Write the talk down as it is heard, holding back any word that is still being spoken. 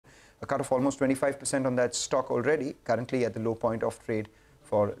a cut of almost 25% on that stock already, currently at the low point of trade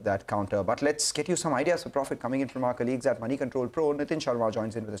for that counter. But let's get you some ideas for profit coming in from our colleagues at Money Control Pro. Nitin Sharma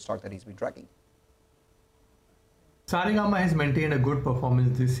joins in with a stock that he's been tracking. Saregama has maintained a good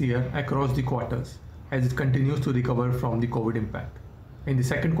performance this year across the quarters as it continues to recover from the COVID impact. In the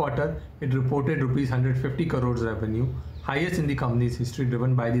second quarter, it reported Rs 150 crores revenue, highest in the company's history,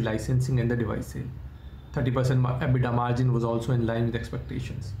 driven by the licensing and the device sale. 30% EBITDA margin was also in line with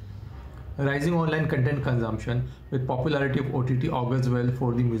expectations. Rising online content consumption with popularity of OTT augurs well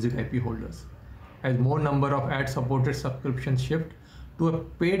for the music IP holders. As more number of ad-supported subscriptions shift to a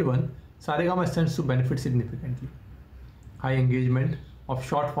paid one, Saregama stands to benefit significantly. High engagement of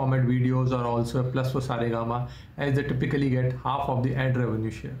short format videos are also a plus for Saregama as they typically get half of the ad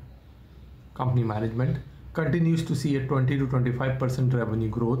revenue share. Company management continues to see a 20 to 25% revenue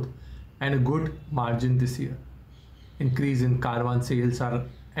growth and a good margin this year. Increase in Caravan sales are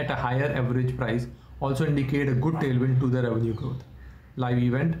at a higher average price also indicate a good tailwind to the revenue growth. Live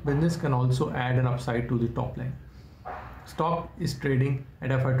event business can also add an upside to the top line. Stock is trading at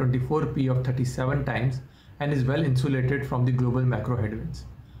FY24 P of 37 times and is well insulated from the global macro headwinds.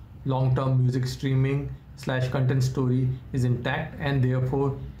 Long-term music streaming / content story is intact and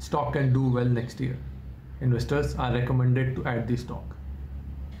therefore stock can do well next year. Investors are recommended to add the stock.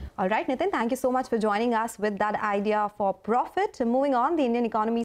 All right, Nitin, thank you so much for joining us with that idea for profit. Moving on, the Indian economy